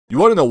You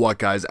want to know what,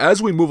 guys?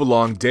 As we move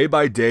along day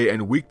by day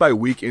and week by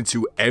week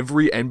into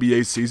every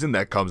NBA season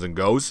that comes and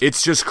goes,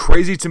 it's just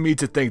crazy to me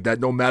to think that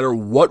no matter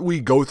what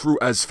we go through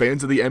as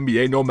fans of the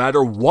NBA, no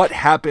matter what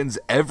happens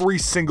every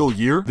single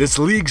year, this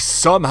league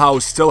somehow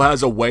still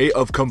has a way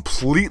of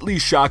completely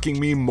shocking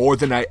me more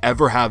than I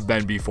ever have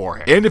been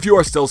beforehand. And if you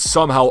are still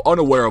somehow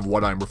unaware of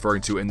what I'm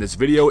referring to in this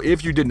video,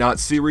 if you did not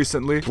see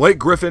recently, Blake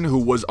Griffin, who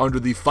was under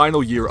the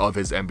final year of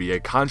his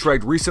NBA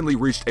contract, recently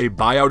reached a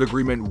buyout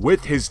agreement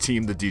with his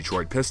team, the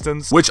Detroit Pistons,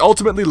 which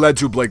ultimately led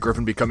to Blake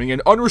Griffin becoming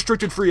an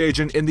unrestricted free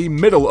agent in the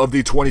middle of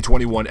the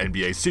 2021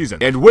 NBA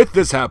season. And with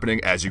this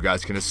happening, as you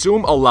guys can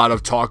assume, a lot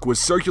of talk was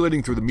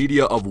circulating through the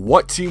media of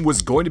what team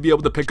was going to be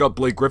able to pick up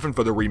Blake Griffin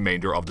for the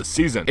remainder of the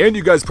season. And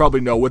you guys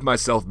probably know, with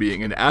myself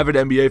being an avid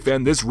NBA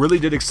fan, this really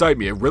did excite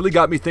me. It really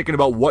got me thinking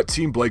about what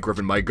team Blake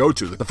Griffin might go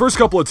to. The first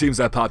couple of teams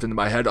that popped into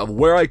my head of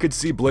where I could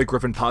see Blake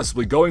Griffin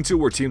possibly going to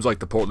were teams like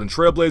the Portland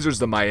Trail Blazers,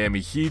 the Miami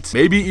Heat,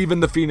 maybe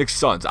even the Phoenix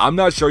Suns. I'm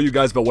not sure, you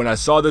guys, but when I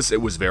saw this,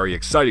 it was very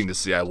exciting to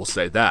see, I will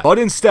say that. But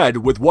instead,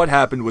 with what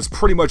happened was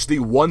pretty much the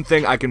one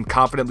thing I can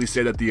confidently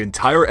say that the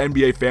entire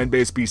NBA fan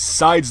base,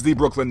 besides the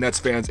Brooklyn Nets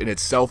fans in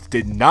itself,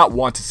 did not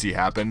want to see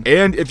happen.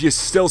 And if you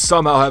still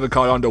somehow haven't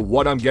caught on to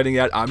what I'm getting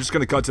at, I'm just going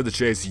to cut to the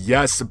chase.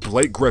 Yes,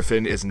 Blake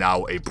Griffin is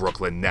now a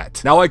Brooklyn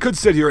Net. Now, I could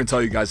sit here and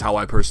tell you guys how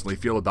I personally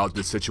feel about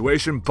this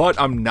situation, but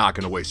I'm not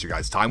going to waste your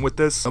guys' time with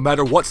this, no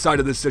matter what side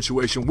of this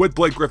situation with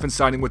Blake Griffin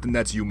signing with the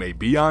Nets you may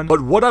be on.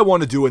 But what I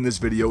want to do in this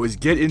video is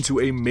get into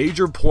a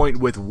major point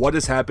with what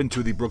has happened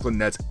to the Brooklyn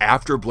Nets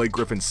after Blake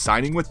Griffin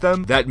signing with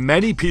them that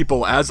many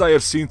people, as I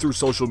have seen through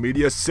social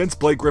media since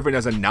Blake Griffin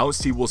has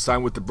announced he will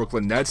sign with the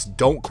Brooklyn Nets,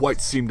 don't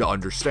quite seem to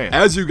understand.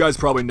 As you guys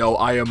probably know,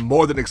 I am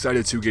more than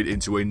excited to get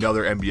into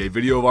another NBA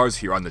video of ours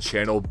here on the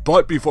channel,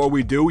 but before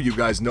we do, you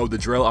guys know the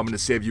drill. I'm going to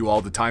save you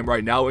all the time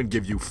right now and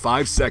give you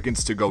 5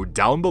 seconds to go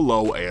down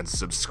below and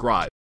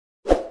subscribe.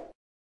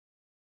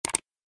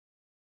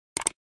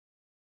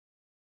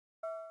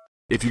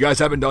 If you guys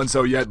haven't done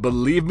so yet,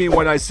 believe me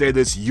when I say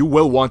this, you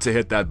will want to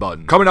hit that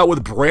button. Coming out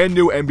with brand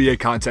new NBA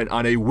content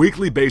on a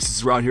weekly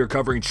basis around here,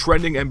 covering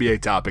trending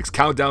NBA topics,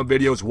 countdown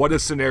videos, what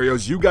if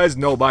scenarios. You guys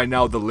know by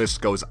now the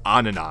list goes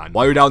on and on.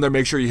 While you're down there,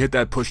 make sure you hit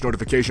that push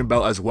notification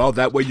bell as well.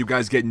 That way you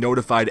guys get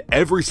notified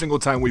every single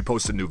time we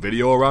post a new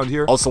video around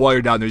here. Also, while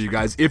you're down there, you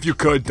guys, if you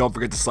could, don't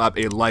forget to slap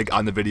a like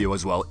on the video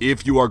as well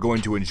if you are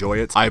going to enjoy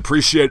it. I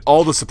appreciate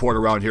all the support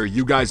around here.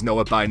 You guys know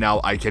it by now.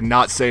 I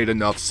cannot say it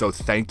enough, so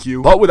thank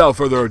you. But without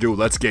further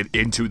ado, let's get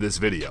into this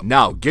video.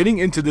 Now, getting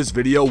into this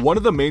video, one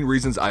of the main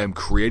reasons I am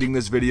creating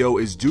this video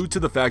is due to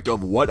the fact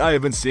of what I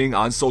have been seeing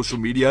on social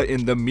media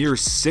in the mere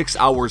 6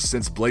 hours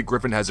since Blake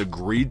Griffin has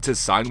agreed to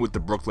sign with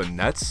the Brooklyn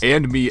Nets,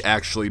 and me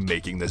actually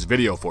making this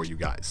video for you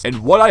guys.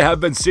 And what I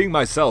have been seeing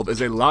myself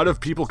is a lot of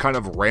people kind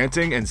of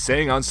ranting and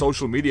saying on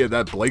social media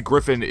that Blake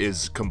Griffin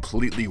is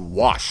completely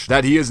washed,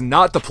 that he is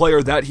not the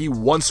player that he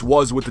once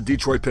was with the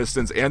Detroit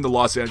Pistons and the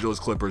Los Angeles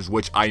Clippers,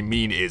 which I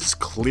mean is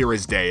clear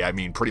as day. I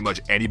mean, pretty much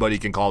anybody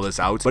can call this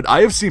out. But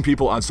I have seen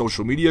people on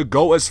social media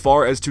go as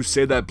far as to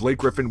say that Blake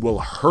Griffin will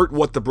hurt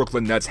what the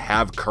Brooklyn Nets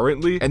have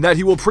currently, and that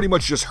he will pretty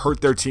much just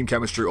hurt their team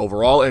chemistry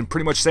overall, and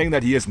pretty much saying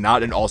that he is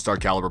not an all-star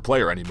caliber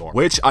player anymore.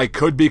 Which I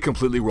could be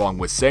completely wrong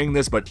with saying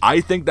this, but I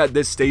think that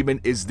this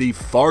statement is the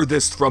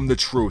farthest from the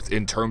truth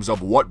in terms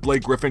of what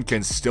Blake Griffin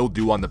can still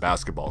do on the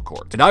basketball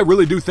court. And I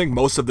really do think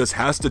most of this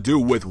has to do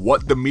with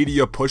what the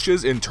media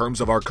pushes in terms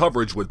of our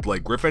coverage with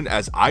Blake Griffin,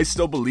 as I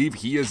still believe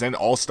he is an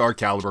all-star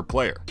caliber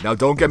player. Now,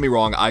 don't get me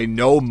wrong, I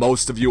know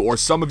most of you, or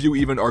some of you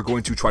even, are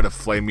going to try to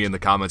flame me in the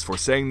comments for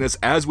saying this,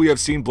 as we have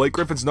seen Blake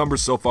Griffin's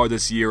numbers so far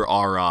this year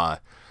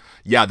are,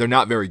 yeah, they're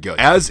not very good.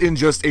 As in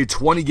just a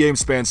 20-game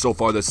span so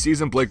far this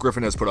season, Blake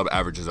Griffin has put up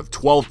averages of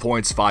 12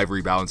 points, 5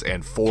 rebounds,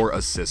 and 4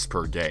 assists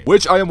per game.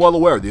 Which I am well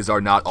aware, these are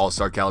not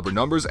all-star caliber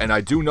numbers, and I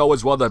do know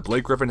as well that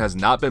Blake Griffin has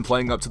not been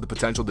playing up to the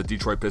potential the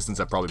Detroit Pistons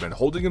have probably been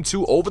holding him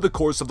to over the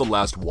course of the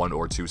last 1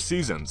 or 2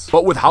 seasons.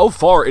 But with how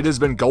far it has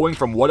been going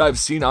from what I've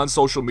seen on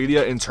social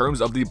media in terms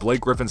of the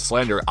Blake Griffin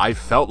slander, I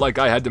felt like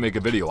I had to make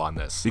a video on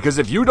this. Because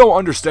if you don't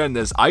understand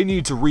this, I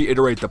need to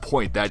reiterate the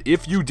point that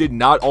if you did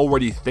not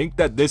already think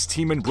that this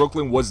team in Brooklyn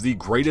was the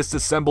greatest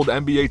assembled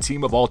NBA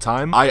team of all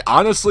time, I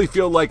honestly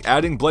feel like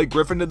adding Blake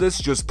Griffin to this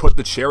just put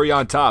the cherry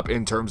on top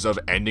in terms of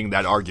ending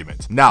that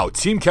argument. Now,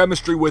 team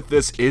chemistry with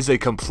this is a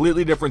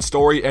completely different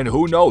story, and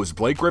who knows,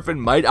 Blake Griffin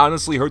might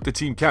honestly hurt the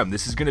team chem.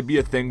 This is going to be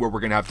a thing where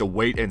we're going to have to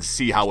wait and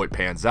see how it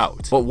pans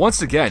out. But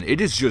once again, it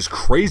is just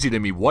crazy to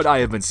me what I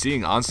have been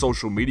seeing on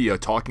social media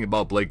talking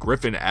about Blake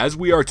Griffin, as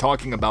we are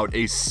talking about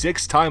a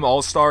 6-time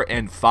All-Star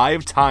and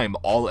 5-time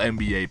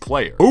All-NBA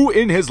player, who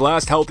in his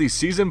last healthy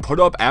season put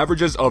up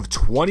averages of of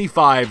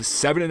 25,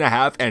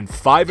 7.5, and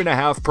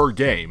 5.5 per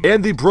game.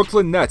 And the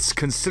Brooklyn Nets,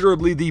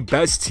 considerably the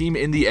best team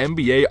in the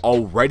NBA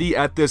already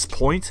at this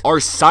point,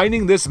 are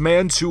signing this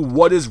man to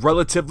what is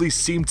relatively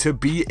seemed to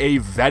be a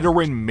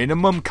veteran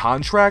minimum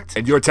contract.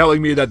 And you're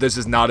telling me that this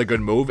is not a good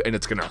move and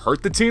it's going to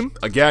hurt the team?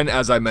 Again,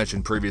 as I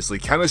mentioned previously,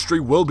 chemistry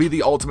will be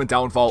the ultimate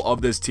downfall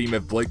of this team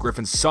if Blake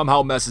Griffin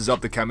somehow messes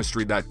up the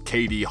chemistry that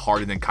KD,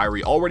 Harden, and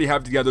Kyrie already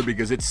have together,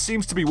 because it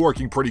seems to be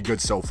working pretty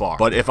good so far.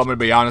 But if I'm going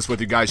to be honest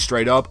with you guys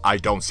straight up, I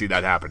don't see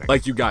that happening.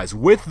 Like you guys,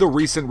 with the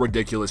recent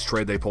ridiculous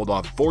trade they pulled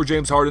off for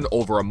James Harden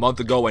over a month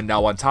ago, and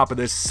now on top of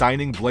this,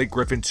 signing Blake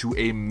Griffin to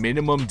a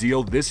minimum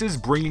deal, this is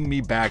bringing me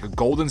back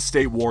Golden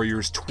State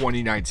Warriors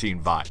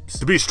 2019 vibes.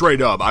 To be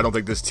straight up, I don't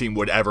think this team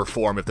would ever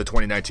form if the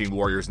 2019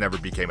 Warriors never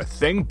became a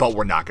thing, but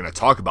we're not going to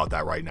talk about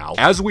that right now,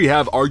 as we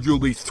have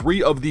arguably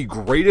three of the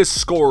greatest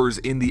scorers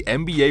in the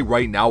NBA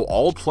right now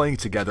all playing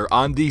together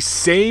on the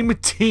same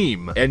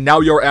team, and now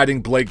you're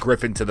adding Blake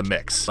Griffin to the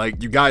mix.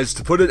 Like, you guys,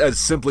 to put it as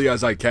simply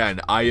as I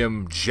can, I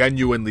am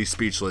genuinely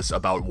speechless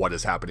about what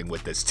is happening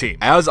with this team.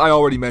 As I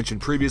already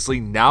mentioned previously,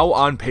 now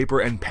on paper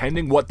and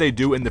pending what they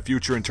do in the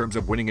future in terms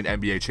of winning an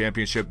NBA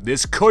championship,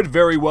 this could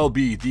very well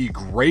be the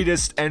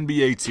greatest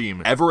NBA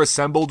team ever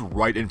assembled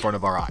right in front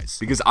of our eyes.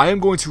 Because I am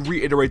going to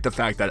reiterate the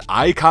fact that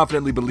I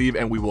confidently believe,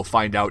 and we will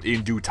find out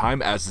in due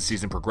time as the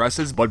season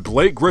progresses, but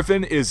Blake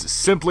Griffin is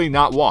simply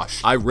not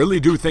washed. I really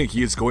do think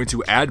he is going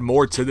to add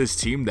more to this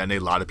team than a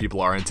lot of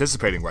people are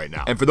anticipating right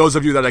now. And for those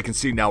of you that I can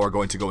see now are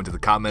going to go into the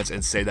comments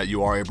and say that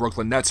you are a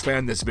Brooklyn Nets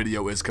fan, this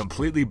video is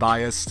completely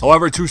biased.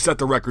 However, to set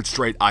the record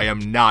straight, I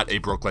am not a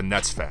Brooklyn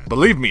Nets fan.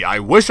 Believe me, I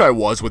wish I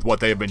was with what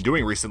they have been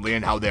doing recently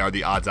and how they are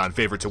the odds-on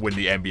favorite to win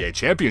the NBA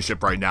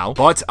championship right now,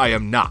 but I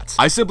am not.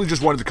 I simply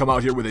just wanted to come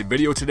out here with a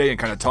video today and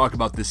kind of talk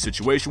about this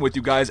situation with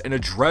you guys and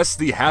address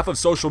the half of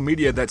social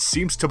media that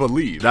seems to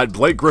believe that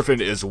Blake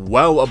Griffin is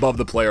well above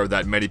the player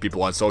that many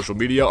people on social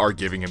media are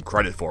giving him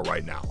credit for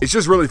right now. It's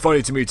just really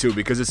funny to me too,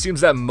 because it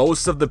seems that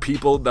most of the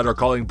people that are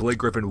calling Blake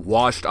Griffin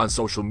washed on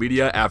social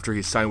media after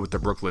he signed with the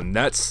Brooklyn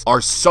Nets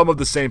are some of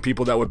the same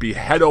people that would be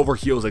head over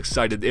heels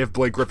excited if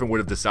Blake Griffin would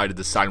have decided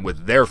to sign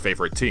with their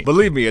favorite team.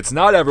 Believe me, it's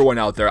not everyone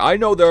out there. I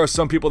know there are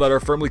some people that are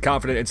firmly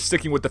confident in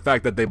sticking with the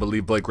fact that they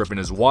believe Blake Griffin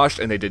is washed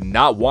and they did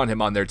not want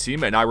him on their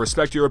team, and I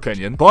respect your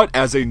opinion, but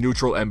as a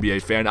neutral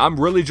NBA fan, I'm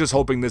really just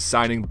hoping this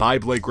signing by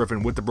Blake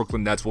Griffin with the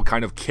Brooklyn Nets will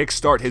kind of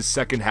kickstart his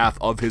second half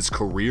of his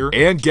career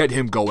and get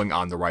him going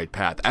on the right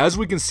path. As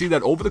we can see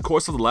that over the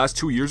course of the last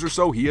 2 years or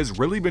so, he has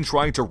really been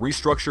trying to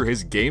restructure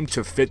his game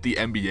to fit the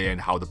NBA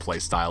and how the play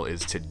style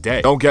is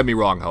today. Don't get me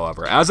wrong,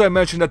 however. As I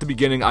mentioned at the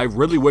beginning, I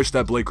really wish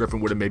that Blake Griffin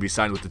would have maybe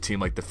signed with a team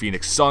like the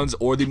Phoenix Suns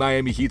or the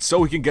Miami Heat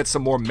so he can get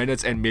some more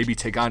minutes and maybe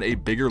take on a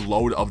bigger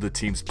load of the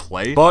team's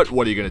play. But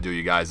what are you going to do,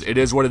 you guys? It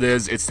is what it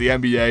is. It's the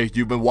NBA.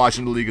 You've been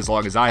watching the league as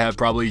long as I have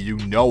probably. You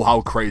know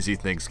how crazy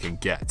things can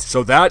get.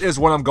 So that is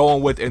what I'm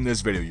going with in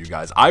this video, you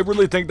guys. I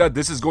really think that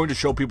this is going to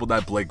show people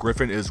that Blake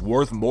Griffin is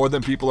worth more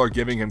than people are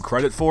giving him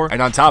credit for.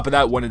 And on top of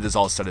that, when it is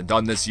all said and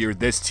done this year,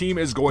 this team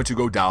is going to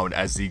go down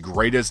as the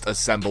greatest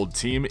assembled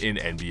team in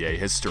NBA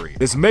history.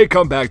 This may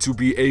come back to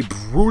be a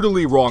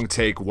brutally wrong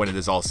take when it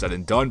is all said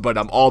and done, but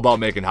I'm all about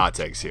making hot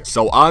takes here.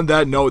 So on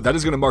that note, that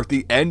is going to mark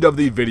the end of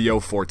the video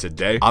for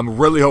today. I'm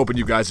really hoping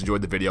you guys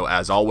enjoyed the video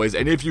as always,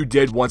 and if you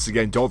did, once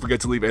again, don't forget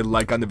to leave a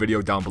like on the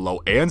video down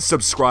below and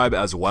subscribe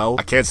as well.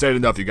 I can't say it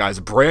enough, you guys.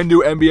 Brand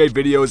new NBA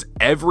videos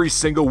every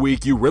single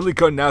week. You really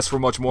couldn't ask for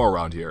much more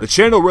around here. The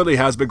channel really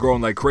has been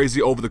growing like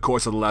crazy over the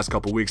course of the last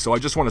couple weeks, so I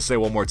just want to say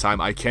one more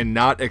time, I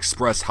cannot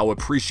express how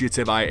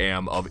appreciative I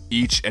am of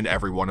each and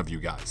every one of you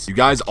guys. You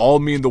guys all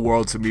mean the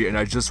world to me, and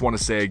I just want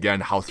to say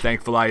again how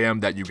thankful I am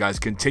that you guys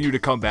continue to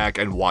come back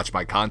and watch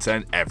my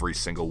content every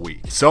single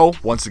week. So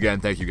once again,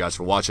 thank you guys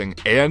for watching,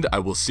 and I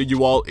will see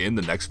you all in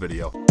the next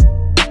video.